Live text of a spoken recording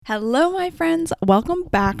Hello, my friends. Welcome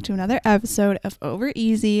back to another episode of Over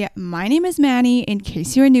Easy. My name is Manny, in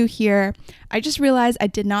case you are new here. I just realized I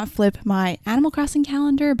did not flip my Animal Crossing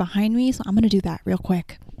calendar behind me, so I'm going to do that real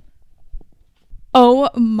quick. Oh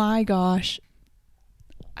my gosh.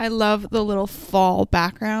 I love the little fall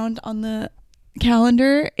background on the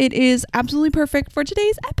calendar. It is absolutely perfect for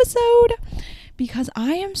today's episode because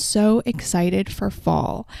I am so excited for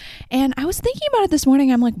fall. And I was thinking about it this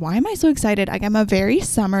morning. I'm like, why am I so excited? Like, I'm a very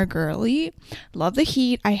summer girly. Love the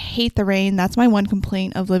heat. I hate the rain. That's my one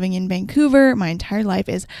complaint of living in Vancouver my entire life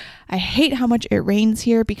is I hate how much it rains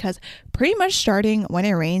here because pretty much starting when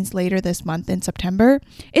it rains later this month in September,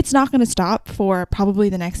 it's not going to stop for probably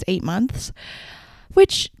the next 8 months.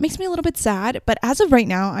 Which makes me a little bit sad, but as of right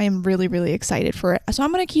now, I am really, really excited for it. So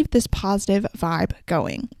I'm going to keep this positive vibe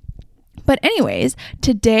going. But anyways,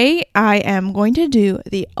 today I am going to do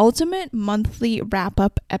the ultimate monthly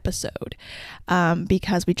wrap-up episode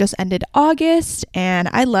because we just ended August and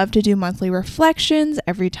I love to do monthly reflections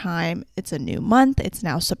every time it's a new month. It's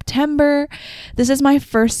now September. This is my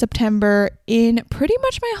first September in pretty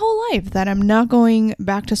much my whole life that I'm not going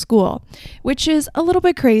back to school, which is a little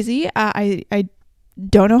bit crazy. I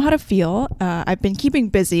don't know how to feel. I've been keeping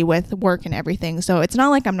busy with work and everything, so it's not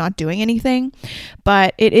like I'm not doing anything,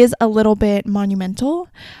 but it is a little bit monumental,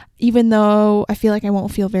 even though I feel like I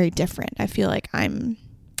won't feel very different. I feel like I'm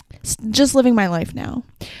just living my life now.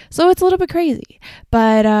 So it's a little bit crazy.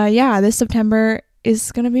 But yeah, this September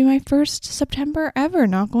is going to be my first September ever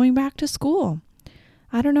not going back to school.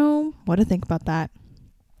 I don't know what to think about that.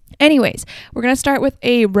 Anyways, we're going to start with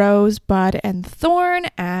a rose, bud, and thorn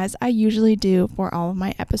as I usually do for all of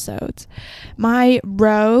my episodes. My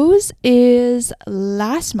rose is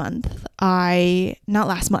last night,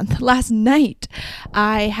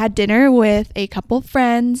 I had dinner with a couple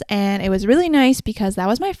friends and it was really nice because that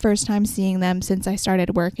was my first time seeing them since I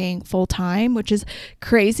started working full time, which is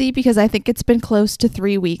crazy because I think it's been close to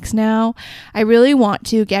 3 weeks now. I really want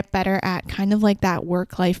to get better at kind of like that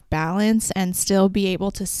work-life balance and still be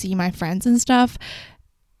able to see my friends and stuff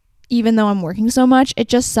even though I'm working so much. It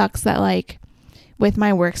just sucks that like with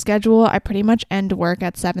my work schedule I pretty much end work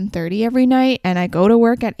at 7:30 every night and I go to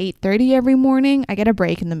work at 8:30 every morning. I get a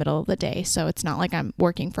break in the middle of the day, so it's not like I'm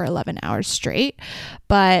working for 11 hours straight,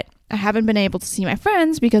 but I haven't been able to see my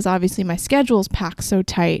friends because obviously my schedule's packed so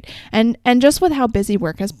tight and just with how busy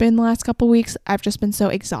work has been the last couple weeks, I've just been so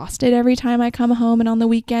exhausted every time I come home and on the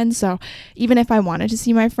weekend. So even if I wanted to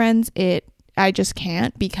see my friends, I just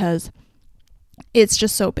can't because it's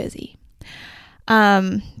just so busy.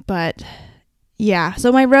 But yeah,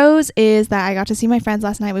 so my rose is that I got to see my friends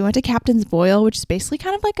last night. We went to Captain's Boil, which is basically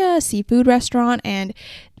kind of like a seafood restaurant. And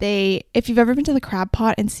if you've ever been to the Crab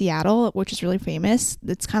Pot in Seattle, which is really famous,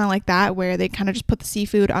 it's kind of like that where they kind of just put the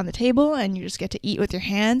seafood on the table and you just get to eat with your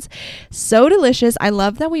hands. So delicious. I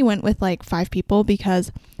love that we went with like 5 people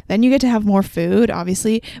because then you get to have more food.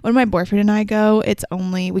 Obviously, when my boyfriend and I go,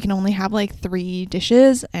 we can only have like 3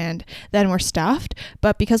 dishes and then we're stuffed.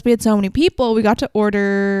 But because we had so many people, we got to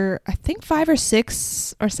order, I think 5 or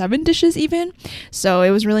 6 or 7 dishes even. So it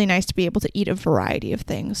was really nice to be able to eat a variety of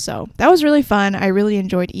things. So that was really fun. I really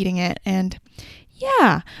enjoyed eating it. And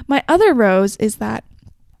yeah, my other rose is that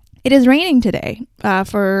it is raining today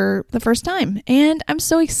for the first time, and I'm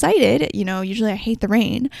so excited. You know, usually I hate the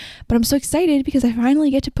rain, but I'm so excited because I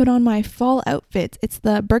finally get to put on my fall outfits. It's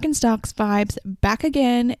the Birkenstocks vibes back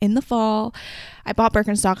again in the fall. I bought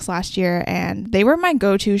Birkenstocks last year, and they were my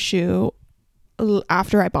go-to shoe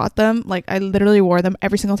after I bought them. Like, I literally wore them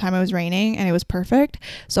every single time it was raining, and it was perfect.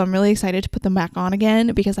 So I'm really excited to put them back on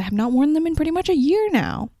again because I have not worn them in pretty much a year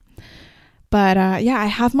now. But yeah, I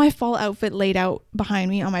have my fall outfit laid out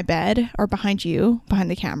behind me on my bed or behind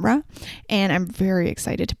the camera. And I'm very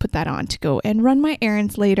excited to put that on to go and run my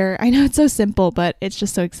errands later. I know it's so simple, but it's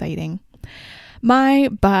just so exciting. My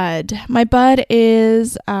bud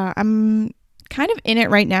is, I'm kind of in it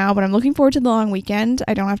right now, but I'm looking forward to the long weekend.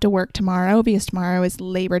 I don't have to work tomorrow because tomorrow is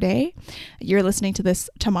Labor Day. You're listening to this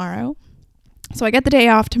tomorrow. So I get the day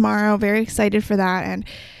off tomorrow. Very excited for that. And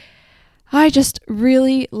I just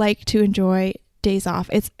really like to enjoy days off.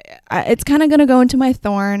 It's kind of going to go into my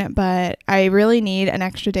thorn, but I really need an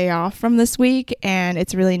extra day off from this week. And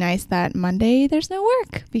it's really nice that Monday there's no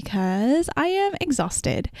work because I am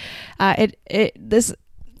exhausted.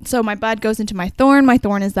 So my bud goes into my thorn. My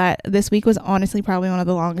thorn is that this week was honestly probably one of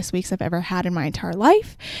the longest weeks I've ever had in my entire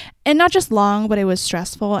life. And not just long, but it was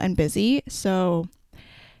stressful and busy. So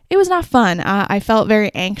it was not fun. I felt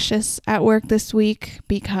very anxious at work this week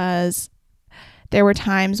because there were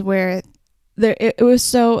times where it was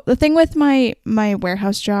so, the thing with my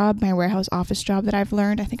warehouse office job that I've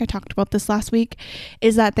learned, I think I talked about this last week,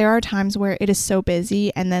 is that there are times where it is so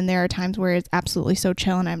busy, and then there are times where it's absolutely so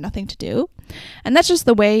chill and I have nothing to do. And that's just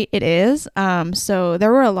the way it is. So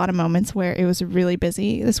there were a lot of moments where it was really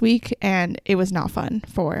busy this week, and it was not fun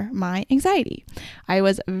for my anxiety. I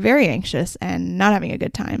was very anxious and not having a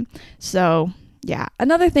good time. So yeah,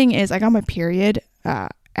 another thing is I got my period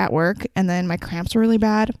at work, and then my cramps were really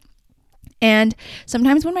bad. And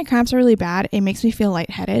sometimes when my cramps are really bad, it makes me feel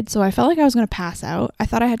lightheaded. So I felt like I was going to pass out. I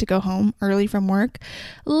thought I had to go home early from work.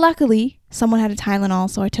 Luckily, someone had a Tylenol,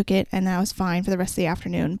 so I took it and I was fine for the rest of the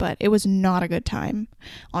afternoon. But it was not a good time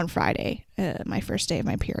on Friday, my first day of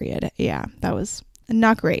my period. Yeah, that was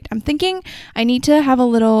not great. I'm thinking I need to have a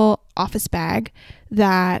little office bag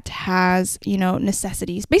that has,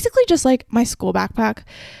 necessities. Basically just like my school backpack.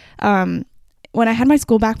 When I had my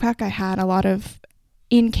school backpack, I had a lot of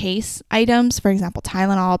in case items, for example,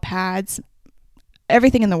 Tylenol, pads,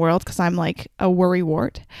 everything in the world, because I'm like a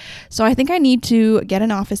worrywart. So I think I need to get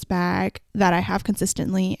an office bag that I have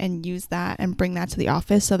consistently and use that and bring that to the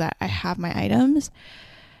office so that I have my items.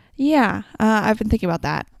 Yeah, I've been thinking about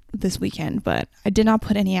that this weekend, but I did not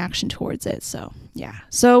put any action towards it. So yeah.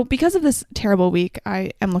 So because of this terrible week,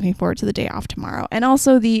 I am looking forward to the day off tomorrow and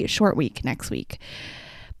also the short week next week.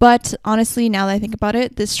 But honestly, now that I think about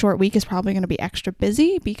it, this short week is probably going to be extra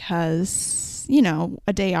busy because,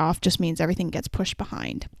 a day off just means everything gets pushed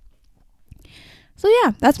behind. So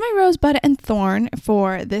yeah, that's my rosebud and thorn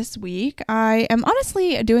for this week. I am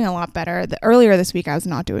honestly doing a lot better. Earlier this week, I was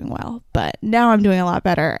not doing well, but now I'm doing a lot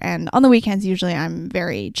better. And on the weekends, usually I'm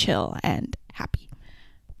very chill and happy.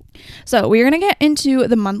 So we're going to get into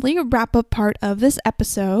the monthly wrap-up part of this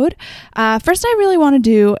episode. First, I really want to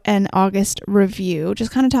do an August review,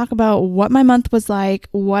 just kind of talk about what my month was like,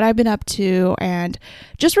 what I've been up to, and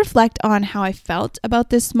just reflect on how I felt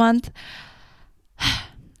about this month.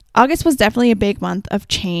 August was definitely a big month of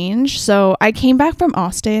change. So I came back from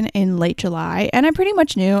Austin in late July, and I pretty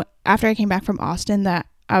much knew after I came back from Austin that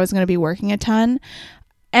I was going to be working a ton.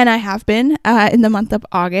 And I have been in the month of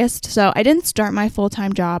August. So I didn't start my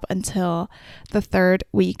full-time job until the third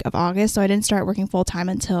week of August. So I didn't start working full-time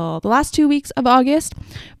until the last 2 weeks of August.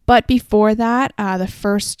 But before that, the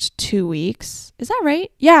first 2 weeks, is that right?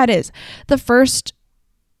 Yeah, it is. The first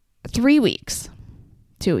 3 weeks,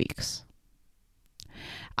 2 weeks,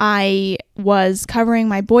 I was covering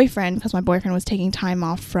my boyfriend because my boyfriend was taking time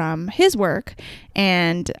off from his work,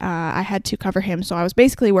 and I had to cover him. So I was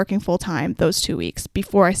basically working full time those 2 weeks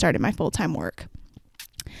before I started my full-time work.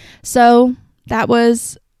 So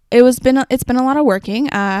it's been a lot of working.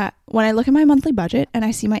 When I look at my monthly budget and I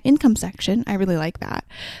see my income section, I really like that.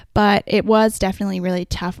 But it was definitely really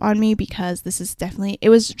tough on me because it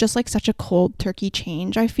was just like such a cold turkey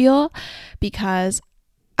change, I feel, because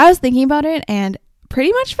I was thinking about it, and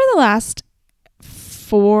pretty much for the last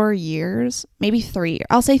 4 years, maybe 3,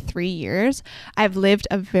 I'll say 3 years, I've lived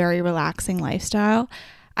a very relaxing lifestyle.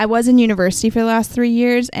 I was in university for the last 3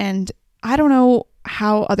 years, and I don't know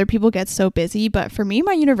how other people get so busy, but for me,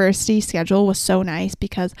 my university schedule was so nice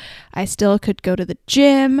because I still could go to the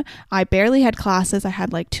gym. I barely had classes. I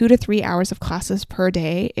had like 2 to 3 hours of classes per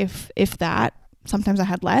day, if that. Sometimes I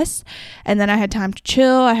had less, and then I had time to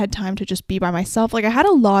chill. I had time to just be by myself. Like I had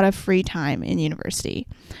a lot of free time in university.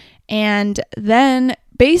 And then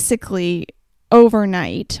basically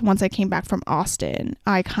overnight, once I came back from Austin,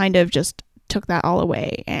 I kind of just took that all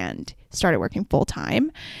away and started working full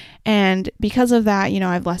time. And because of that,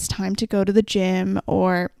 I have less time to go to the gym,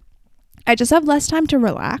 or I just have less time to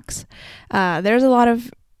relax. There's a lot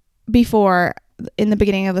of before in the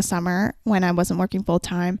beginning of the summer when I wasn't working full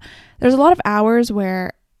time, there's a lot of hours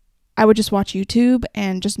where I would just watch YouTube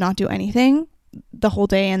and just not do anything the whole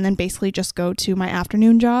day, and then basically just go to my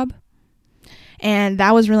afternoon job. And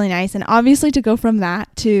that was really nice. And obviously to go from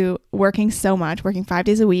that to working so much, working 5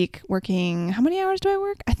 days a week, how many hours do I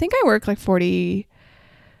work? I think I work like 43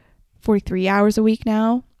 hours a week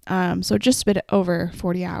now. So just a bit over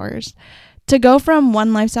 40 hours. To go from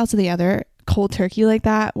one lifestyle to the other cold turkey like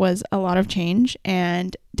that was a lot of change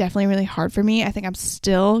and definitely really hard for me. I think I'm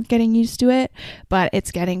still getting used to it, but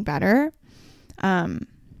it's getting better.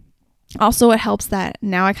 Also, it helps that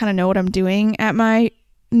now I kind of know what I'm doing at my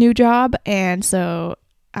new job, and so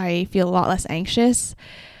I feel a lot less anxious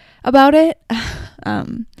about it.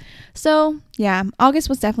 So yeah, August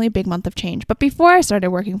was definitely a big month of change. But before I started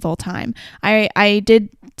working full time, I did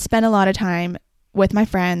spend a lot of time with my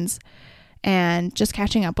friends and just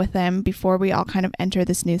catching up with them before we all kind of enter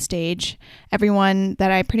this new stage. Everyone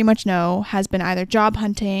that I pretty much know has been either job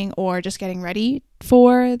hunting or just getting ready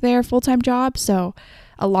for their full-time job. So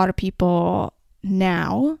a lot of people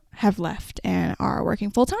now have left and are working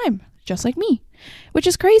full time, just like me, which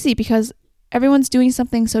is crazy because everyone's doing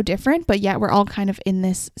something so different, but yet we're all kind of in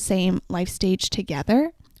this same life stage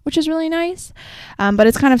together, which is really nice. But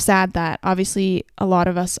it's kind of sad that obviously a lot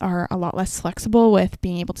of us are a lot less flexible with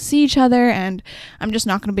being able to see each other, and I'm just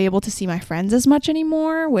not going to be able to see my friends as much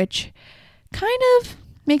anymore, which kind of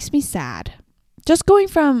makes me sad. Just going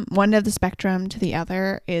from one end of the spectrum to the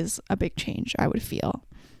other is a big change, I would feel.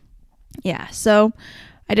 Yeah, so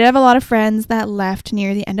I did have a lot of friends that left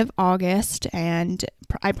near the end of August, and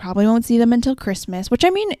I probably won't see them until Christmas, which I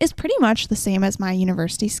mean is pretty much the same as my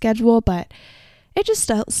university schedule, but it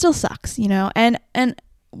just still sucks, you know? And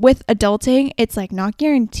with adulting, it's like not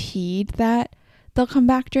guaranteed that they'll come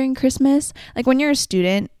back during Christmas. Like when you're a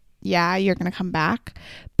student, yeah, you're going to come back,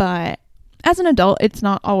 but as an adult, it's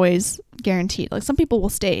not always guaranteed. Like some people will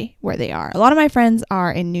stay where they are. A lot of my friends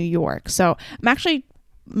are in New York, so I'm actually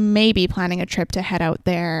maybe planning a trip to head out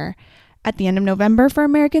there at the end of November for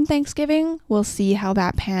American Thanksgiving. We'll see how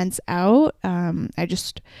that pans out. I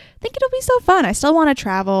just think it'll be so fun. I still want to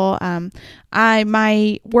travel.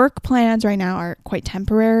 My work plans right now are quite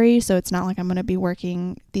temporary, so it's not like I'm going to be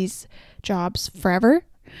working these jobs forever.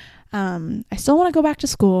 I still want to go back to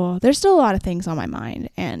school. There's still a lot of things on my mind,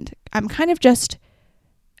 and I'm kind of just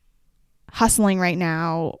hustling right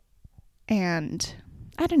now, and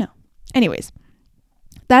I don't know. Anyways,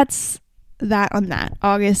 that's that on that.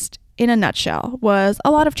 August, in a nutshell, was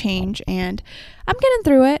a lot of change, and I'm getting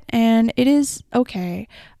through it, and it is okay.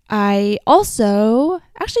 I also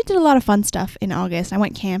actually did a lot of fun stuff in August. I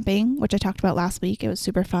went camping, which I talked about last week. It was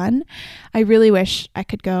super fun. I really wish I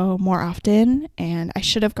could go more often, and I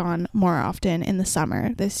should have gone more often in the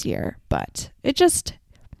summer this year, but it just,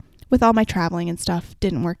 with all my traveling and stuff,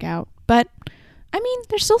 didn't work out. But I mean,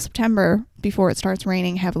 there's still September before it starts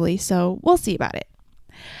raining heavily, so we'll see about it.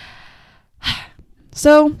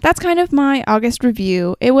 So that's kind of my August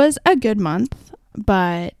review. It was a good month,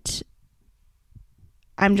 but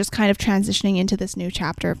I'm just kind of transitioning into this new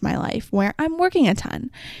chapter of my life where I'm working a ton,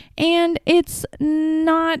 and it's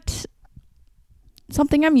not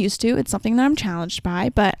something I'm used to. It's something that I'm challenged by,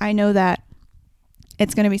 but I know that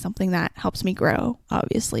it's going to be something that helps me grow.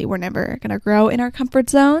 Obviously, we're never going to grow in our comfort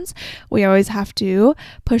zones. We always have to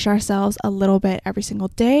push ourselves a little bit every single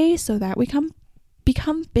day so that we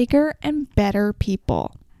become bigger and better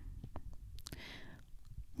people.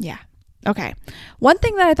 Yeah. Okay. One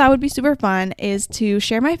thing that I thought would be super fun is to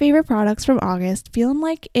share my favorite products from August, feeling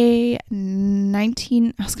like a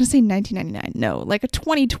 1999. No, like a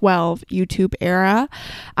 2012 YouTube era.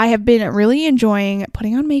 I have been really enjoying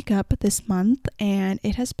putting on makeup this month, and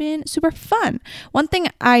it has been super fun. One thing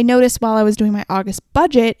I noticed while I was doing my August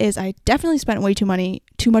budget is I definitely spent way too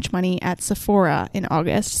much money at Sephora in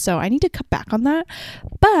August, so I need to cut back on that.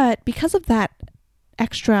 But because of that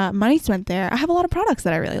extra money spent there, I have a lot of products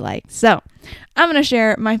that I really like. So I'm going to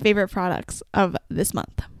share my favorite products of this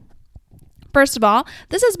month. First of all,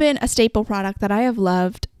 this has been a staple product that I have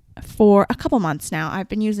loved for a couple months now. I've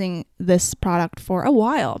been using this product for a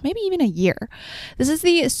while, maybe even a year. This is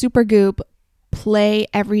the Supergoop Play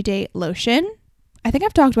Everyday Lotion. I think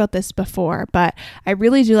I've talked about this before, but I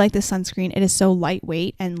really do like this sunscreen. It is so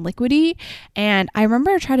lightweight and liquidy. And I remember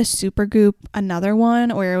I tried a Supergoop, another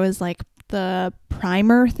one where it was like the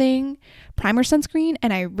primer sunscreen,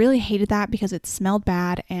 and I really hated that because it smelled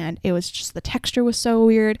bad and it was just, the texture was so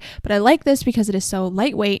weird. But I like this because it is so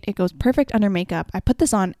lightweight. It goes perfect under makeup. I put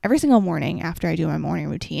this on every single morning after I do my morning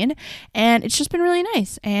routine, and it's just been really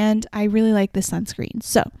nice, and I really like this sunscreen.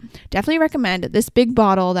 So definitely recommend this big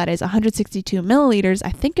bottle that is 162 milliliters.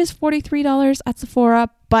 I think is $43 at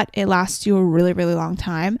Sephora, but it lasts you a really, really long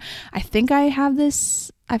time. I think I've had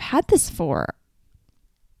this for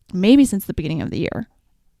maybe since the beginning of the year.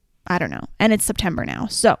 I don't know. And it's September now.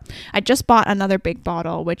 So I just bought another big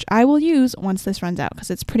bottle, which I will use once this runs out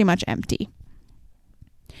because it's pretty much empty.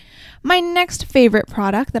 My next favorite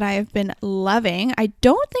product that I have been loving, I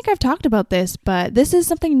don't think I've talked about this, but this is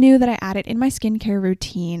something new that I added in my skincare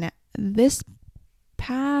routine in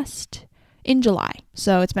July.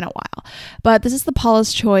 So it's been a while. But this is the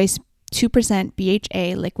Paula's Choice 2%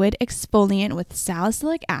 BHA liquid exfoliant with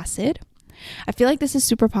salicylic acid. I feel like this is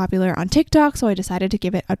super popular on TikTok, so I decided to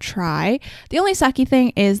give it a try. The only sucky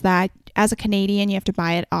thing is that as a Canadian, you have to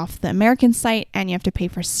buy it off the American site and you have to pay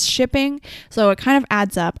for shipping. So it kind of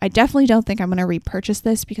adds up. I definitely don't think I'm going to repurchase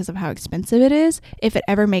this because of how expensive it is. If it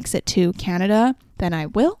ever makes it to Canada, then I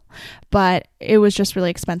will. But it was just really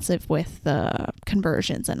expensive with the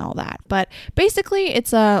conversions and all that. But basically,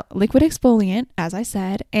 it's a liquid exfoliant, as I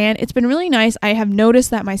said, and it's been really nice. I have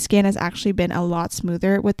noticed that my skin has actually been a lot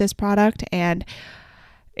smoother with this product, and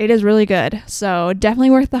It is really good. So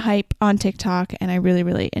definitely worth the hype on TikTok, and I really,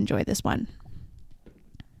 really enjoy this one.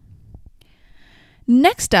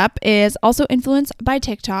 Next up is also influenced by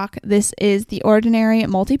TikTok. This is the Ordinary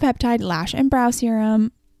Multi-Peptide Lash and Brow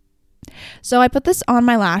Serum. So I put this on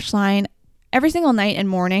my lash line every single night and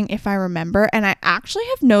morning if I remember, and I actually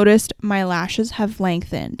have noticed my lashes have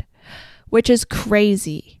lengthened, which is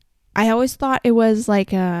crazy. I always thought it was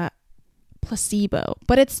like a placebo,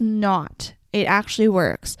 but it's not. It actually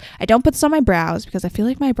works. I don't put this on my brows because I feel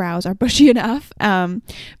like my brows are bushy enough.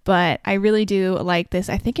 But I really do like this.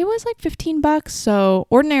 I think it was like $15. So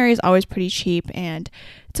Ordinary is always pretty cheap and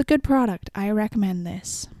it's a good product. I recommend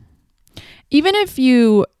this. Even if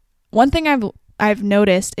one thing I've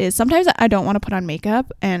noticed is sometimes I don't want to put on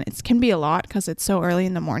makeup, and it can be a lot because it's so early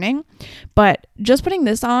in the morning. But just putting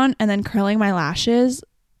this on and then curling my lashes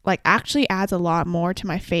like actually adds a lot more to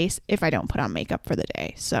my face if I don't put on makeup for the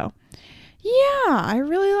day. So yeah, I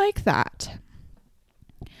really like that.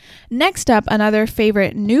 Next up, another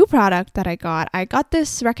favorite new product that I got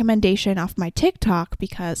this recommendation off my TikTok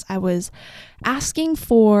because I was asking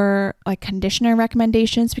for like conditioner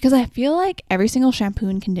recommendations, because I feel like every single shampoo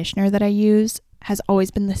and conditioner that I use has always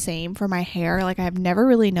been the same for my hair. Like I've never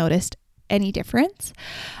really noticed any difference.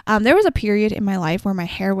 There was a period in my life where my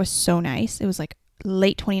hair was so nice. It was like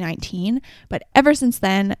late 2019, but ever since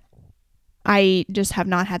then, I just have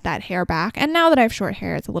not had that hair back. And now that I have short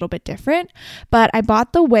hair, it's a little bit different. But I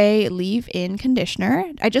bought the Ouai Leave-In Conditioner.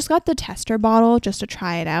 I just got the tester bottle just to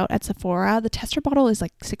try it out at Sephora. The tester bottle is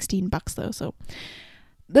like $16 though, so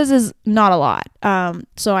this is not a lot.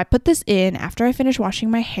 So I put this in after I finished washing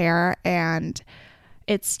my hair, and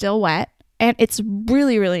it's still wet. And it's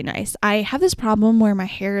really, really nice. I have this problem where my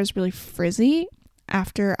hair is really frizzy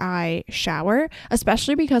after I shower,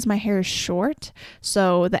 especially because my hair is short.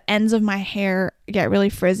 So the ends of my hair get really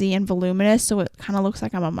frizzy and voluminous, so it kind of looks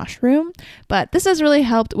like I'm a mushroom. But this has really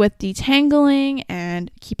helped with detangling and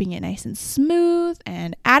keeping it nice and smooth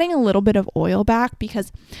and adding a little bit of oil back,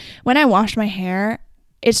 because when I wash my hair,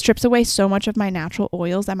 it strips away so much of my natural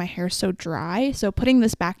oils that my hair is so dry. So putting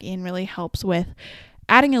this back in really helps with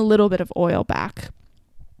adding a little bit of oil back.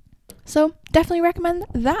 So definitely recommend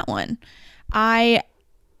that one. I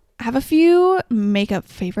have a few makeup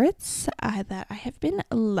favorites that I have been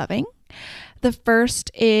loving. The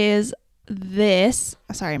first is this.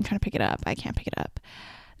 Sorry, I'm trying to pick it up. I can't pick it up.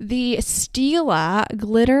 The Stila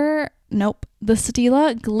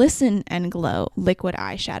Glisten and Glow liquid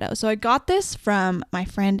eyeshadow. So I got this from my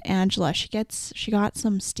friend Angela. She got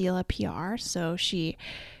some Stila PR, so she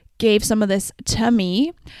gave some of this to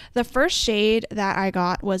me. The first shade that I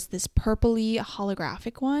got was this purpley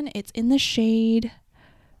holographic one. It's in the shade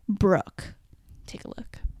Brook. Take a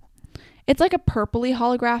look. It's like a purpley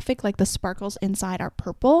holographic, like the sparkles inside are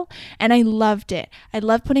purple, and I loved it. I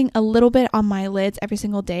love putting a little bit on my lids every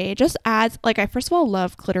single day. It just adds, like, I first of all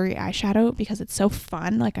love glittery eyeshadow because it's so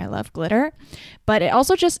fun. Like, I love glitter, but it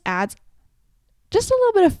also just adds just a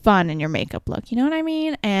little bit of fun in your makeup look, you know what I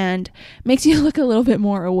mean? And makes you look a little bit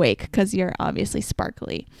more awake because you're obviously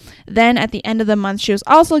sparkly. Then at the end of the month, she was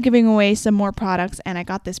also giving away some more products, and I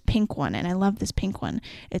got this pink one, and I love this pink one.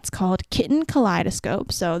 It's called Kitten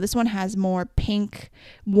Kaleidoscope. So this one has more pink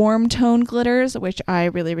warm tone glitters, which I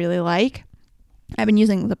really, really like. I've been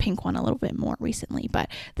using the pink one a little bit more recently, but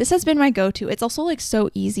this has been my go-to. It's also like so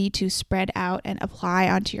easy to spread out and apply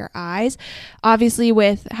onto your eyes. Obviously,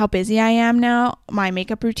 with how busy I am now, my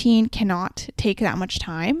makeup routine cannot take that much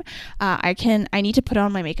time. I need to put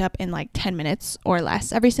on my makeup in like 10 minutes or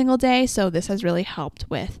less every single day. So this has really helped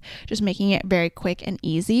with just making it very quick and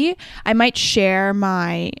easy. I might share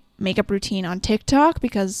my makeup routine on TikTok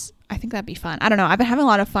because I think that'd be fun. I don't know. I've been having a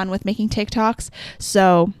lot of fun with making TikToks.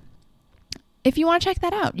 So if you want to check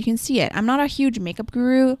that out, you can see it. I'm not a huge makeup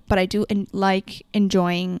guru, but I do like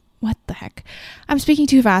enjoying... What the heck? I'm speaking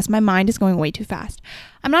too fast. My mind is going way too fast.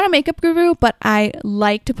 I'm not a makeup guru, but I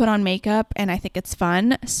like to put on makeup, and I think it's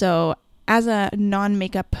fun. So as a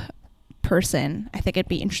non-makeup person, I think it'd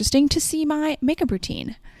be interesting to see my makeup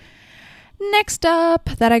routine. Next up,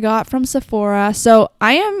 that I got from Sephora. So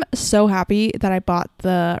I am so happy that I bought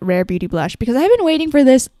the Rare Beauty blush because I've been waiting for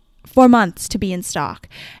this for months to be in stock.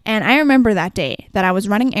 And I remember that day that I was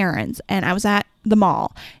running errands and I was at the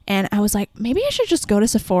mall and I was like, maybe I should just go to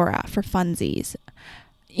Sephora for funsies.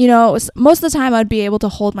 You know, most of the time I'd be able to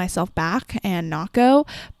hold myself back and not go,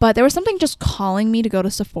 but there was something just calling me to go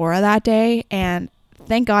to Sephora that day, and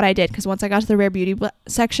thank God I did, because once I got to the Rare Beauty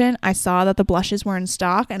section, I saw that the blushes were in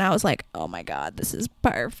stock and I was like, oh my God, this is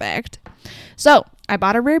perfect. So I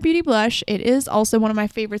bought a Rare Beauty blush. It is also one of my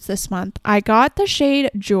favorites this month. I got the shade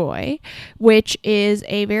Joy, which is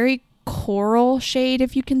a very coral shade,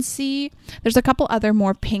 if you can see. There's a couple other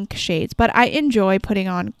more pink shades, but I enjoy putting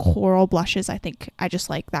on coral blushes. I think I just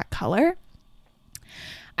like that color.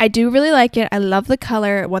 I do really like it. I love the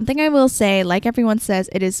color. One thing I will say, like everyone says,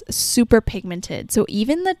 it is super pigmented. So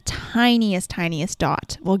even the tiniest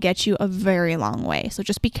dot will get you a very long way. So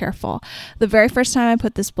just be careful. The very first time I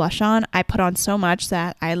put this blush on, I put on so much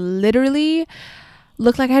that I literally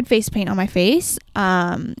looked like I had face paint on my face.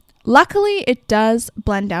 Luckily, it does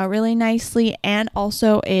blend out really nicely, and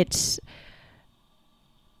also it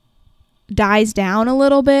dies down a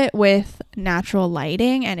little bit with natural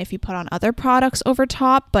lighting and if you put on other products over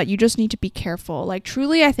top, but you just need to be careful. Like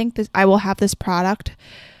truly, I think I will have this product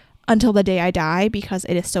until the day I die because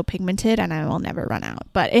it is so pigmented and I will never run out.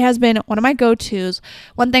 But it has been one of my go-tos.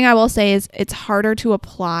 One thing I will say is it's harder to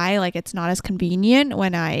apply. Like it's not as convenient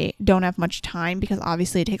when I don't have much time because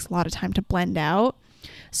obviously it takes a lot of time to blend out.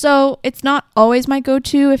 So it's not always my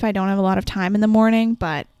go-to if I don't have a lot of time in the morning,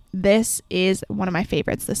 but this is one of my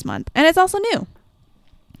favorites this month. And it's also new.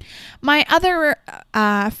 My other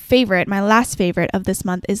favorite, my last favorite of this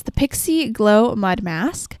month is the Pixi Glow Mud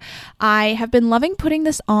Mask. I have been loving putting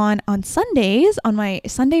this on Sundays, on my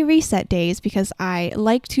Sunday reset days, because I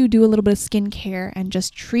like to do a little bit of skincare and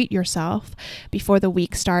just treat yourself before the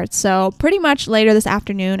week starts. So pretty much later this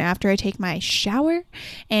afternoon after I take my shower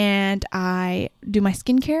and I do my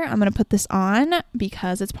skincare, I'm going to put this on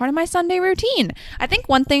because it's part of my Sunday routine. I think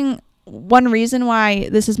one reason why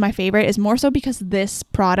this is my favorite is more so because this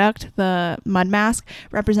product, the mud mask,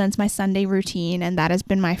 represents my Sunday routine, and that has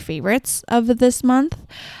been my favorites of this month.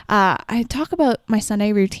 I talk about my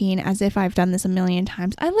Sunday routine as if I've done this a million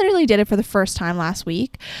times. I literally did it for the first time last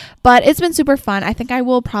week, but it's been super fun. I think I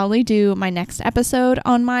will probably do my next episode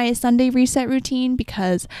on my Sunday reset routine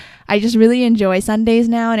because I just really enjoy Sundays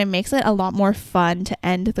now, and it makes it a lot more fun to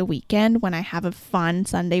end the weekend when I have a fun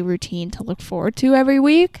Sunday routine to look forward to every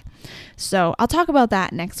week. So I'll talk about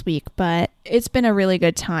that next week, but it's been a really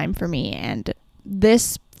good time for me, and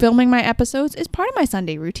this filming my episodes is part of my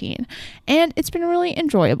Sunday routine, and it's been really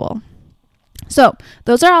enjoyable. So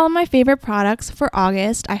those are all of my favorite products for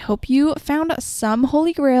August. I hope you found some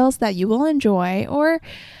holy grails that you will enjoy, or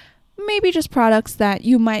maybe just products that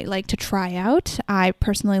you might like to try out. I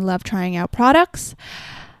personally love trying out products.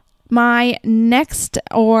 My next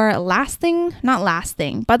or last thing, not last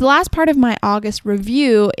thing, but the last part of my August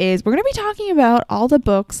review is we're going to be talking about all the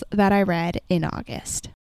books that I read in August.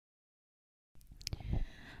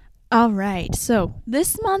 All right, so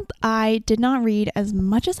this month I did not read as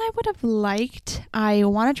much as I would have liked. I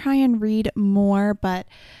want to try and read more, but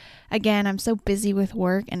again, I'm so busy with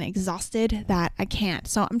work and exhausted that I can't.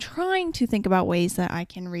 So I'm trying to think about ways that I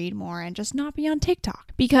can read more and just not be on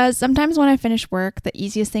TikTok. Because sometimes when I finish work, the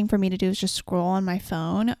easiest thing for me to do is just scroll on my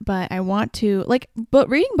phone. But I want to, but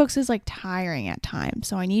reading books is tiring at times.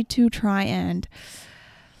 So I need to try and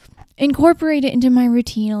incorporate it into my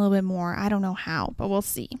routine a little bit more. I don't know how, but we'll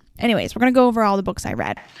see. Anyways, we're going to go over all the books I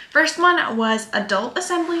read. First one was Adult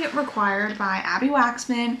Assembly Required by Abby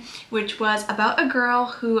Waxman, which was about a girl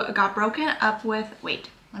who got broken up with. Wait,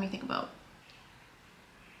 let me think about.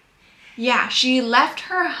 Yeah, she left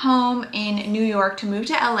her home in New York to move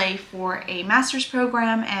to LA for a master's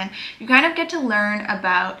program, and you kind of get to learn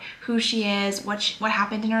about who she is, what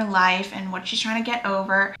happened in her life, and what she's trying to get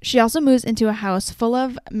over. She also moves into a house full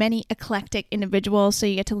of many eclectic individuals, so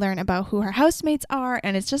you get to learn about who her housemates are,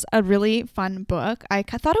 and it's just a really fun book. I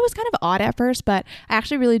thought it was kind of odd at first, but I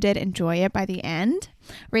actually really did enjoy it by the end.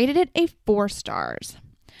 Rated it a 4 stars.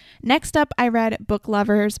 Next up, I read Book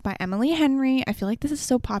Lovers by Emily Henry. I feel like this is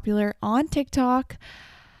so popular on TikTok.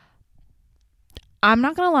 I'm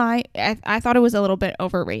not going to lie, I thought it was a little bit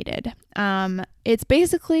overrated. It's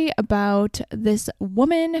basically about this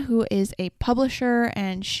woman who is a publisher,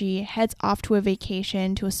 and she heads off to a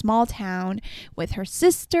vacation to a small town with her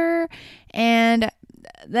sister, and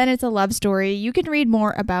then it's a love story. You can read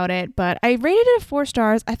more about it, but I rated it a 4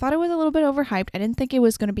 stars. I thought it was a little bit overhyped. I didn't think it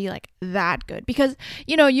was going to be that good because,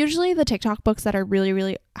 usually the TikTok books that are really,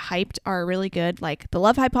 really hyped are really good. Like The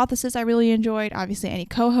Love Hypothesis I really enjoyed. Obviously, any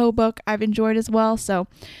Coho book I've enjoyed as well. So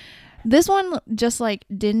this one just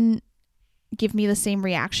didn't give me the same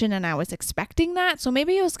reaction, and I was expecting that. So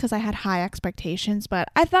maybe it was because I had high expectations, but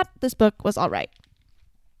I thought this book was all right.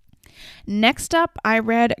 Next up, I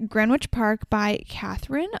read Greenwich Park by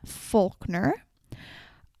Catherine Faulkner.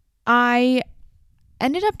 I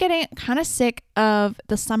ended up getting kind of sick of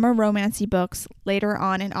the summer romancy books later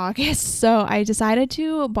on in August, so I decided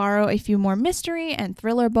to borrow a few more mystery and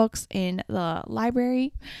thriller books from the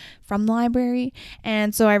library,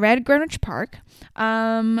 and so I read Greenwich Park.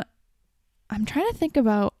 I'm trying to think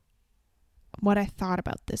about what I thought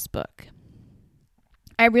about this book.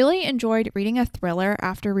 I really enjoyed reading a thriller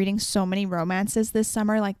after reading so many romances this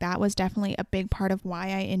summer. Like, that was definitely a big part of why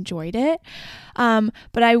I enjoyed it.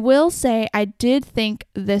 But I will say I did think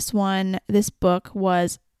this book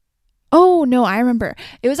was, oh no, I remember.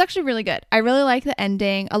 It was actually really good. I really liked the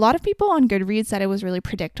ending. A lot of people on Goodreads said it was really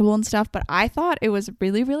predictable and stuff, but I thought it was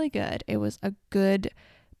really, really good. It was a good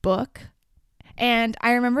book. And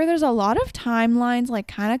I remember there's a lot of timelines like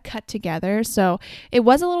kind of cut together. So it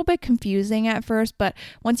was a little bit confusing at first, but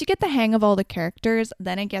once you get the hang of all the characters,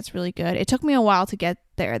 then it gets really good. It took me a while to get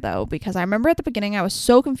there though, because I remember at the beginning I was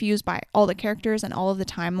so confused by all the characters and all of the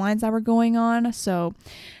timelines that were going on. So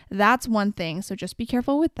that's one thing. So just be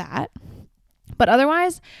careful with that. But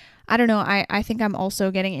otherwise, I don't know. I think I'm also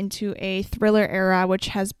getting into a thriller era, which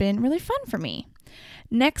has been really fun for me.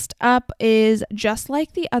 Next up is Just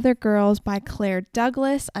Like the Other Girls by Claire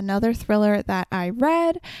Douglas, another thriller that I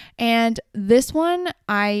read. And this one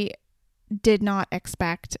I did not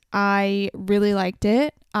expect. I really liked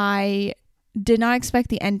it. I did not expect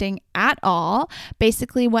the ending at all.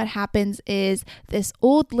 Basically, what happens is this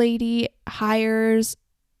old lady hires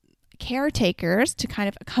caretakers to kind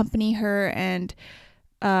of accompany her and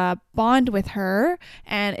bond with her,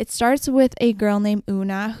 and it starts with a girl named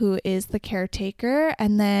Una who is the caretaker,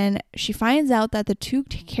 and then she finds out that the two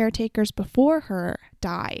caretakers before her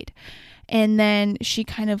died, and then she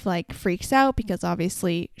kind of like freaks out because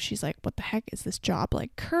obviously she's like, what the heck, is this job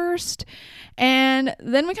like cursed? And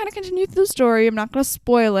then we kind of continue through the story. I'm not going to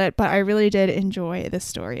spoil it, but I really did enjoy this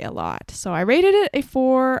story a lot, so I rated it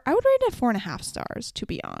I would rate it 4.5 stars, to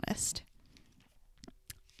be honest.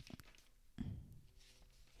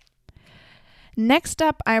 Next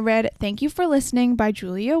up, I read Thank You for Listening by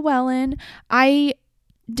Julia Whelan. I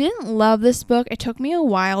didn't love this book. It took me a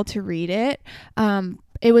while to read it.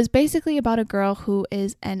 It was basically about a girl who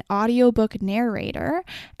is an audiobook narrator,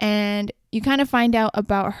 and you kind of find out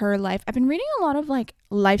about her life. I've been reading a lot of like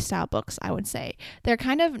lifestyle books, I would say. They're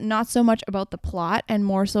kind of not so much about the plot and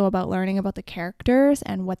more so about learning about the characters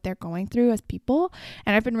and what they're going through as people.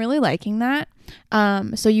 And I've been really liking that.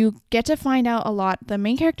 So you get to find out a lot. The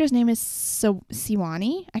main character's name is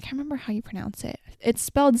Siwani. I can't remember how you pronounce it. It's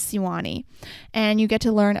spelled Siwani. And you get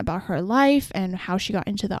to learn about her life and how she got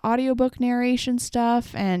into the audiobook narration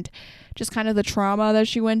stuff and just kind of the trauma that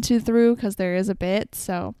she went through, because there is a bit.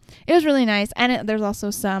 So it was really nice. And there's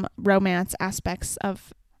also some romance aspects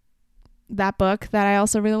of that book that I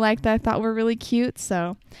also really liked that I thought were really cute.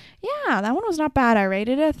 So yeah, that one was not bad. I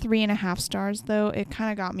rated it 3.5 stars though. It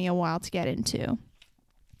kind of got me a while to get into.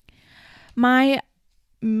 My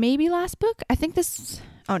maybe last book,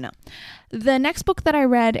 the next book that I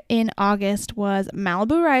read in August was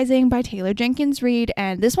Malibu Rising by Taylor Jenkins Reid,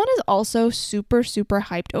 and this one is also super, super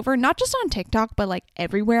hyped over, not just on TikTok, but like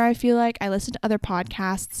everywhere. I feel like I listen to other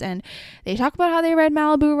podcasts and they talk about how they read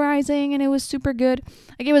Malibu Rising and it was super good.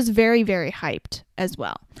 Like, it was very, very hyped as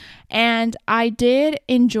well. And I did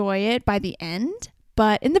enjoy it by the end.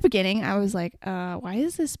 But in the beginning, I was like, why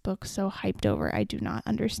is this book so hyped over? I do not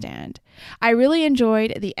understand. I really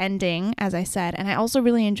enjoyed the ending, as I said, and I also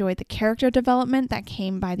really enjoyed the character development that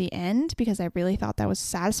came by the end because I really thought that was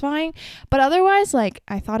satisfying. But otherwise, like,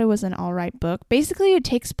 I thought it was an all right book. Basically, it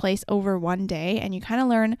takes place over one day, and you kind of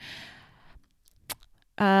learn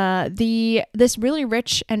this really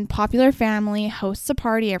rich and popular family hosts a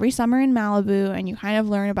party every summer in Malibu, and you kind of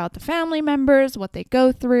learn about the family members, what they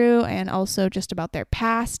go through, and also just about their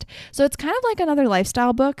past. So it's kind of like another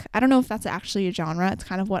lifestyle book. I don't know if that's actually a genre. It's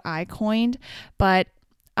kind of what I coined, but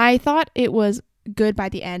I thought it was good by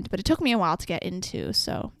the end, but it took me a while to get into.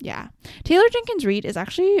 So yeah, Taylor Jenkins Reid is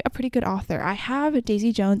actually a pretty good author. I have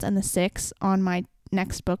Daisy Jones and the Six on my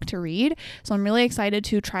next book to read, so I'm really excited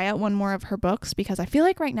to try out one more of her books because I feel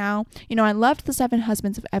like right now, I loved The Seven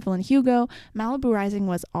Husbands of Evelyn Hugo. Malibu Rising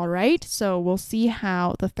was all right, so we'll see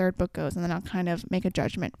how the third book goes and then I'll kind of make a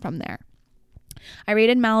judgment from there. I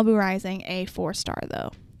rated Malibu Rising a 4-star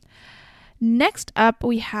though. Next up,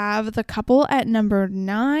 we have The Couple at Number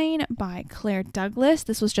 9 by Claire Douglas.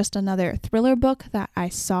 This was just another thriller book that I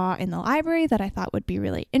saw in the library that I thought would be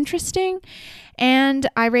really interesting. And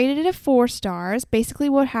I rated it a 4 stars. Basically,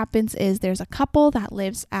 what happens is there's a couple that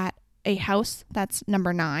lives at a house that's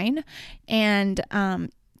number 9. And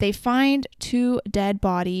they find 2 dead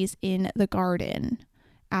bodies in the garden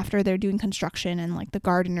after they're doing construction, and like the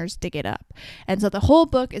gardeners dig it up. And so the whole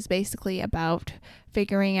book is basically about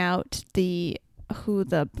figuring out who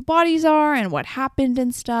the bodies are and what happened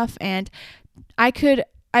and stuff. And I could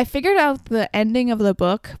I figured out the ending of the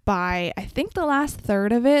book by, I think, the last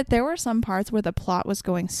third of it. There were some parts where the plot was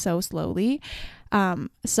going so slowly.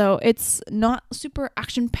 So it's not super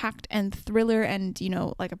action packed and thriller and,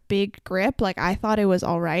 like a big grip. Like, I thought it was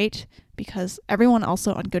all right because everyone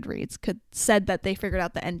also on Goodreads said that they figured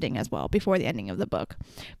out the ending as well before the ending of the book.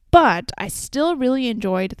 But I still really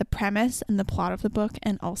enjoyed the premise and the plot of the book,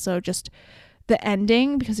 and also just the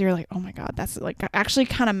ending, because you're like, oh my god, that's like actually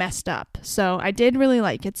kind of messed up. So I did really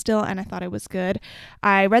like it still, and I thought it was good.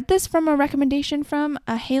 I read this from a recommendation from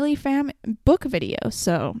a Haley Pham book video,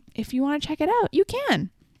 so if you want to check it out, you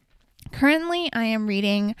can. Currently, I am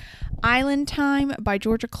reading Island Time by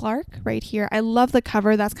Georgia Clark right here. I love the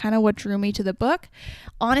cover. That's kind of what drew me to the book.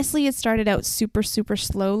 Honestly, it started out super, super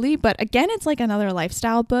slowly, but again, it's like another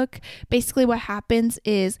lifestyle book. Basically, what happens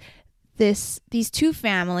is these two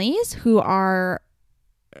families, who are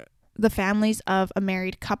the families of a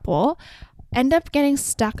married couple, end up getting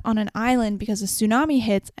stuck on an island because a tsunami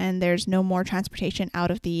hits and there's no more transportation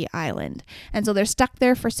out of the island. And so they're stuck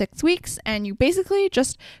there for 6 weeks, and you basically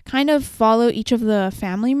just kind of follow each of the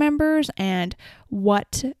family members and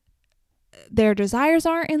what their desires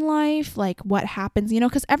are in life, like what happens,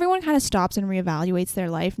 because everyone kind of stops and reevaluates their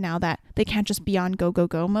life now that they can't just be on go, go,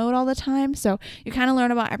 go mode all the time. So you kind of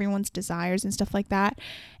learn about everyone's desires and stuff like that,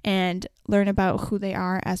 and learn about who they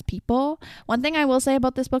are as people. One thing I will say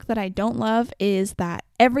about this book that I don't love is that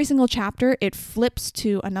every single chapter it flips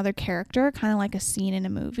to another character, kind of like a scene in a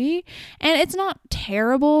movie. And it's not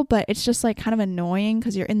terrible, but it's just like kind of annoying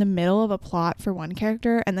because you're in the middle of a plot for one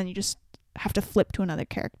character and then you just have to flip to another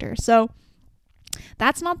character. So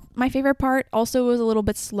that's not my favorite part. Also, it was a little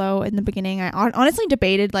bit slow in the beginning. I honestly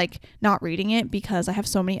debated like not reading it because I have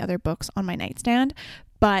so many other books on my nightstand,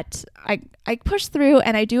 but I pushed through,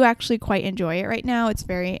 and I do actually quite enjoy it right now. It's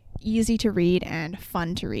very easy to read and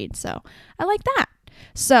fun to read, so I like that.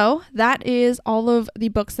 So that is all of the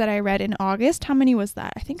books that I read in August. How many was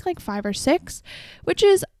that? I think like 5 or 6, which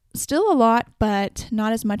is still a lot, but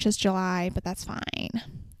not as much as July, but that's fine.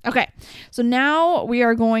 Okay, so now we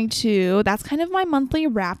are going to, that's kind of my monthly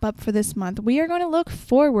wrap up for this month. We are going to look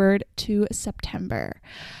forward to September.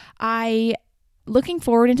 Looking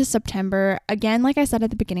forward into September, again, like I said at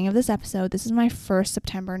the beginning of this episode, this is my first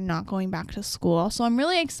September not going back to school. So I'm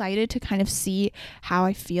really excited to kind of see how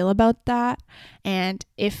I feel about that. And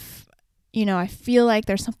if I feel like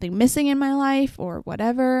there's something missing in my life or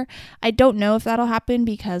whatever. I don't know if that'll happen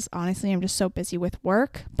because honestly, I'm just so busy with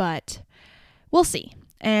work, but we'll see.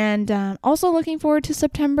 And also looking forward to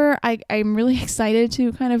September. I'm really excited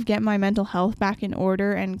to kind of get my mental health back in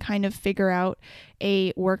order and kind of figure out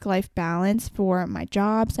a work-life balance for my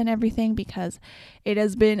jobs and everything, because it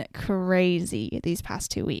has been crazy these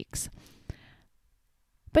past 2 weeks.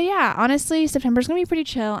 But yeah, honestly, September's going to be pretty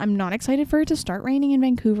chill. I'm not excited for it to start raining in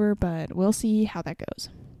Vancouver, but we'll see how that goes.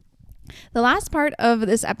 The last part of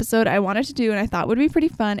this episode I wanted to do and I thought would be pretty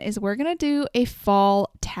fun is we're going to do a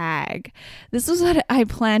fall tag. This was what I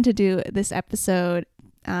planned to do this episode.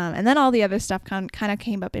 And then all the other stuff kind of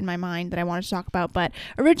came up in my mind that I wanted to talk about. But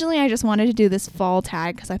originally I just wanted to do this fall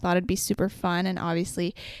tag because I thought it'd be super fun. And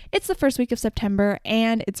obviously it's the first week of September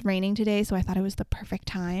and it's raining today. So I thought it was the perfect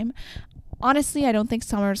time. Honestly, I don't think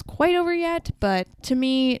summer's quite over yet. But to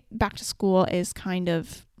me, back to school is kind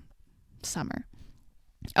of summer.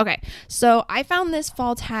 Okay, so I found this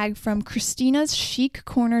fall tag from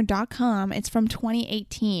Christina'sChicCorner.com. It's from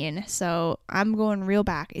 2018, so I'm going real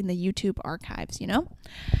back in the YouTube archives,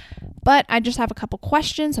 But I just have a couple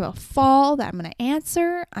questions about fall that I'm going to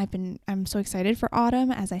answer. I'm so excited for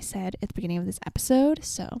autumn, as I said at the beginning of this episode,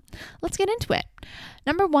 so let's get into it.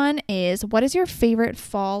 Number 1 is, what is your favorite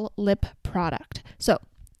fall lip product? So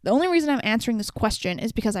the only reason I'm answering this question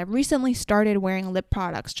is because I recently started wearing lip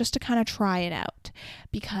products just to kind of try it out.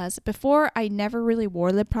 Because before I never really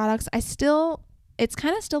wore lip products, it's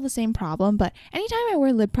kind of still the same problem, but anytime I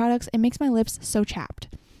wear lip products, it makes my lips so chapped.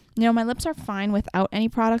 My lips are fine without any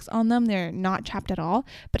products on them. They're not chapped at all.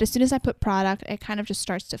 But as soon as I put product, it kind of just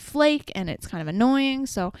starts to flake and it's kind of annoying.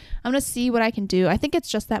 So I'm going to see what I can do. I think it's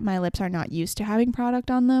just that my lips are not used to having product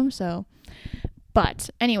on them. But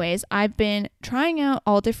anyways, I've been trying out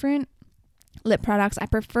all different lip products. I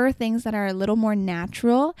prefer things that are a little more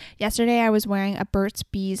natural. Yesterday I was wearing a Burt's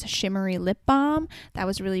Bees shimmery lip balm. That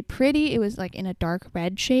was really pretty. It was like in a dark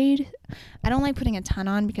red shade. I don't like putting a ton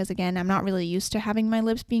on because, again, I'm not really used to having my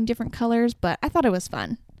lips being different colors, but I thought it was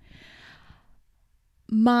fun.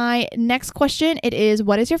 My next question, it is,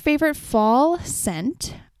 what is your favorite fall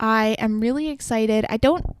scent? I am really excited. I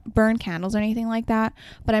don't burn candles or anything like that,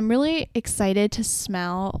 but I'm really excited to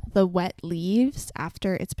smell the wet leaves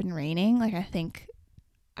after it's been raining. Like, I think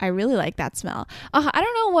I really like that smell. I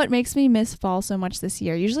don't know what makes me miss fall so much this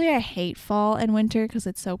year. Usually I hate fall and winter because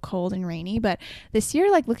it's so cold and rainy, but this year,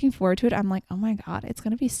 like looking forward to it, I'm like, oh my God, it's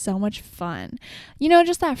going to be so much fun. You know,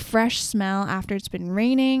 just that fresh smell after it's been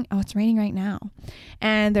raining. Oh, it's raining right now.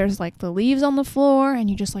 And there's like the leaves on the floor and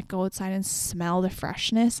you just like go outside and smell the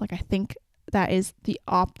freshness. Like I think that is the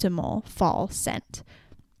optimal fall scent.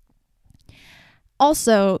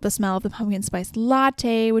 Also, the smell of the pumpkin spice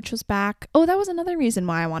latte, which was back. Oh, that was another reason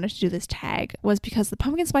why I wanted to do this tag, was because the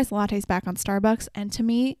pumpkin spice latte is back on Starbucks. And to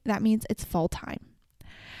me, that means it's fall time.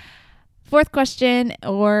 Fourth question,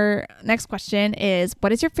 or next question, is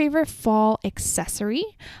what is your favorite fall accessory?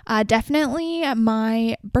 Definitely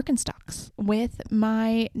my Birkenstocks with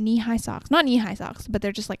my knee-high socks. Not knee-high socks, but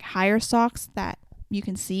they're just like higher socks that you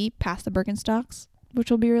can see past the Birkenstocks, which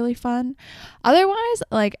will be really fun. Otherwise,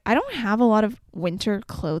 like I don't have a lot of winter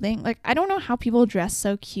clothing. Like I don't know how people dress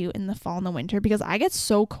so cute in the fall and the winter because I get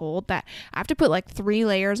so cold that I have to put like 3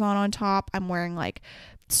 layers on top. I'm wearing like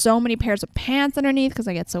so many pairs of pants underneath because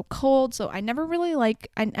I get so cold. So I'm never really like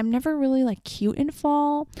cute in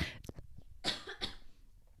fall.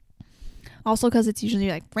 Also because it's usually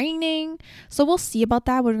like raining. So we'll see about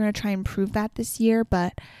that. We're going to try and improve that this year.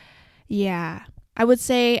 But yeah, I would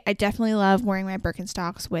say I definitely love wearing my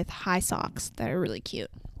Birkenstocks with high socks that are really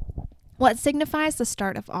cute. What signifies the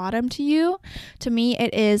start of autumn to you? To me,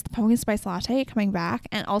 it is the pumpkin spice latte coming back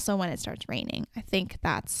and also when it starts raining. I think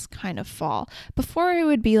that's kind of fall. Before it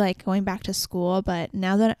would be like going back to school, but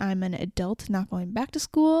now that I'm an adult not going back to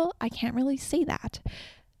school, I can't really say that.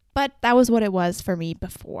 But that was what it was for me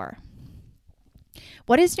before.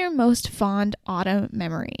 What is your most fond autumn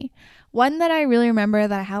memory? One that I really remember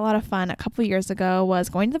that I had a lot of fun a couple years ago was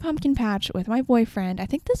going to the pumpkin patch with my boyfriend. I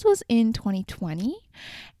think this was in 2020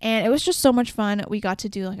 and it was just so much fun. We got to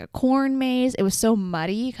do like a corn maze. It was so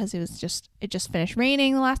muddy because it just finished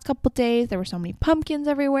raining the last couple days. There were so many pumpkins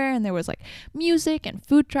everywhere and there was like music and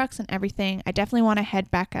food trucks and everything. I definitely want to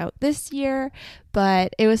head back out this year,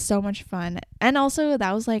 but it was so much fun. And also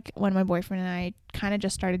that was like when my boyfriend and I kind of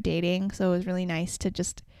just started dating. So it was really nice to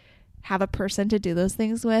just have a person to do those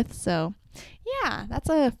things with. So yeah, that's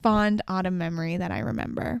a fond autumn memory that I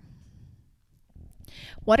remember.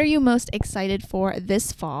 What are you most excited for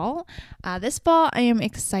this fall? This fall I am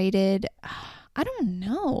excited. I don't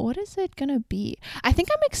know. What is it going to be? I think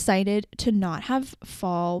I'm excited to not have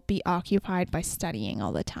fall be occupied by studying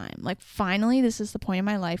all the time. Like finally, this is the point in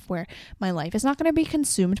my life where my life is not going to be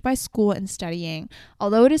consumed by school and studying.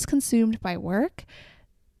 Although it is consumed by work,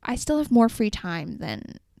 I still have more free time than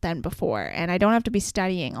before and I don't have to be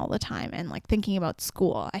studying all the time and like thinking about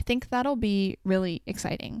school. I think that'll be really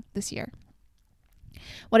exciting this year.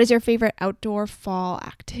 What is your favorite outdoor fall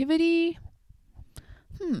activity?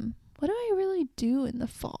 What do I really do in the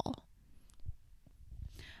fall?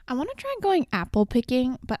 I want to try going apple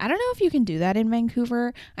picking, but I don't know if you can do that in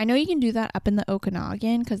Vancouver. I know you can do that up in the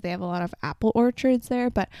Okanagan because they have a lot of apple orchards there,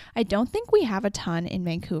 but I don't think we have a ton in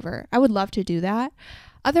Vancouver. I would love to do that.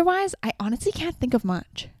 Otherwise, I honestly can't think of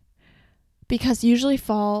much because usually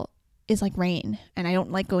fall is like rain and I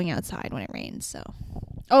don't like going outside when it rains. So,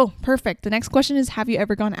 oh, perfect. The next question is, have you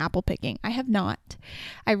ever gone apple picking? I have not.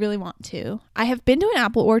 I really want to. I have been to an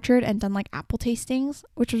apple orchard and done like apple tastings,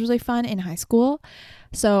 which was really fun in high school.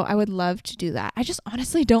 So I would love to do that. I just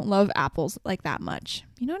honestly don't love apples like that much.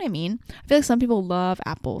 You know what I mean? I feel like some people love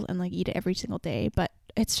apples and like eat it every single day, but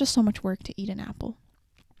it's just so much work to eat an apple.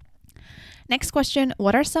 Next question,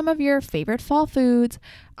 what are some of your favorite fall foods?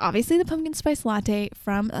 Obviously, the pumpkin spice latte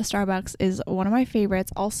from Starbucks is one of my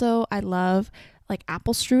favorites. Also, I love like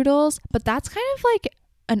apple strudels, but that's kind of like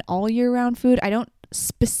an all year round food. I don't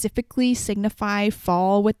specifically signify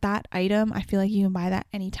fall with that item. I feel like you can buy that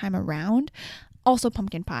anytime around. Also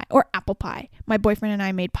pumpkin pie or apple pie. My boyfriend and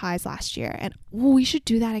I made pies last year and we should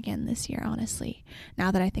do that again this year, honestly, now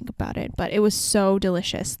that I think about it. But it was so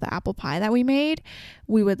delicious, the apple pie that we made.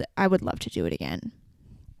 I would love to do it again.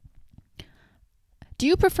 Do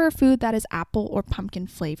you prefer food that is apple or pumpkin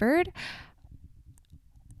flavored?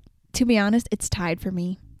 To be honest, it's tied for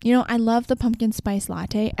me. You know, I love the pumpkin spice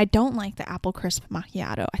latte. I don't like the apple crisp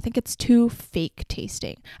macchiato. I think it's too fake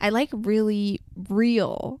tasting. I like really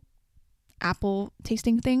real apple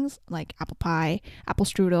tasting things like apple pie, apple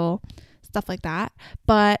strudel, stuff like that.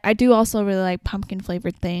 But I do also really like pumpkin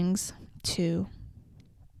flavored things too.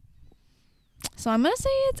 So I'm going to say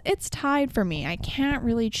it's tied for me. I can't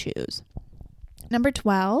really choose. Number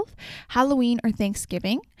 12, Halloween or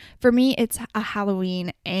Thanksgiving. For me, it's a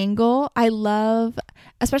Halloween angle. I love,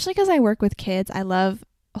 especially because I work with kids, I love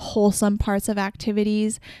wholesome parts of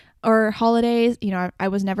activities. or holidays, I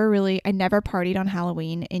was I never partied on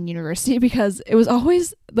Halloween in university because it was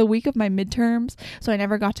always the week of my midterms, so I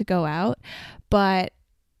never got to go out. But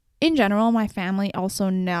in general, my family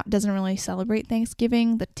also doesn't really celebrate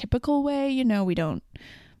Thanksgiving the typical way. We don't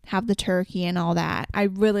have the turkey and all that. I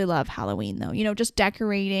really love Halloween though, just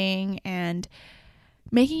decorating and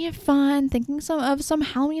making it fun, thinking of some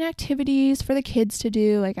Halloween activities for the kids to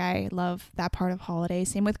do. Like, I love that part of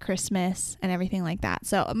holidays. Same with Christmas and everything like that.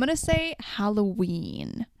 So I'm going to say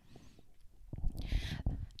Halloween.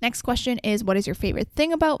 Next question is, what is your favorite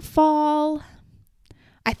thing about fall?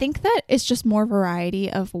 I think that it's just more variety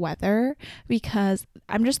of weather, because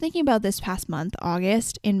I'm just thinking about this past month,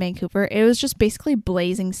 August in Vancouver. It was just basically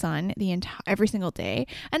blazing sun every single day.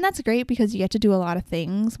 And that's great because you get to do a lot of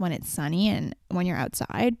things when it's sunny and when you're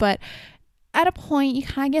outside. But at a point, you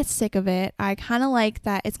kind of get sick of it. I kind of like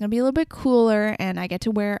that it's going to be a little bit cooler and I get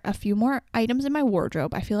to wear a few more items in my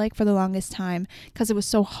wardrobe. I feel like for the longest time, because it was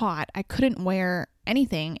so hot, I couldn't wear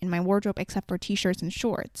anything in my wardrobe except for t-shirts and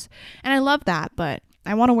shorts. And I love that, but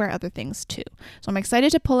I want to wear other things too. So I'm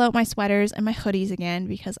excited to pull out my sweaters and my hoodies again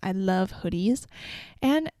because I love hoodies.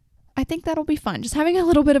 And I think that'll be fun. Just having a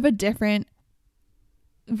little bit of a different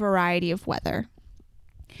variety of weather.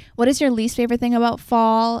 What is your least favorite thing about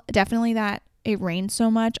fall? Definitely that it rains so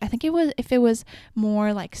much. I think if it was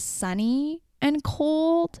more like sunny and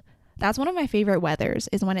cold. That's one of my favorite weathers,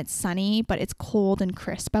 is when it's sunny, but it's cold and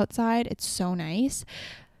crisp outside. It's so nice.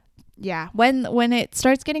 Yeah, when it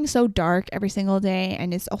starts getting so dark every single day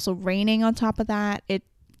and it's also raining on top of that, it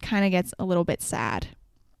kind of gets a little bit sad.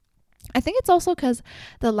 I think it's also because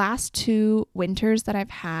the last 2 winters that I've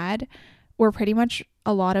had were pretty much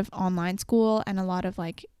a lot of online school and a lot of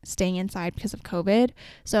like staying inside because of COVID.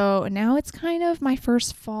 So now it's kind of my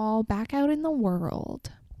first fall back out in the world.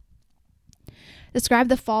 Describe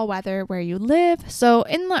the fall weather where you live. So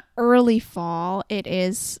in the early fall, it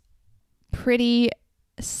is pretty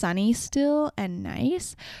sunny still and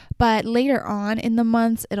nice, but later on in the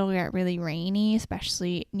months it'll get really rainy,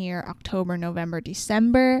 especially near October, November,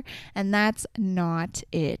 December, and that's not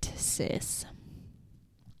it, sis.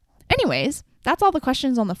 Anyways, that's all the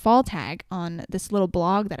questions on the fall tag on this little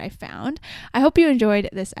blog that I found. I hope you enjoyed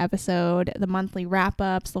this episode, the monthly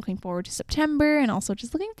wrap-ups, looking forward to September, and also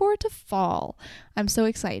just looking forward to fall. I'm so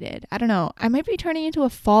excited. I don't know, I might be turning into a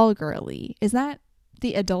fall girly. Is that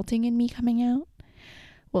the adulting in me coming out?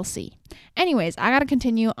 We'll see. Anyways, I gotta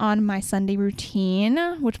continue on my Sunday routine,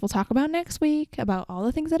 which we'll talk about next week, about all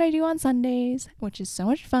the things that I do on Sundays, which is so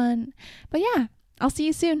much fun. But yeah, I'll see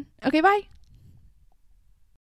you soon. Okay, bye.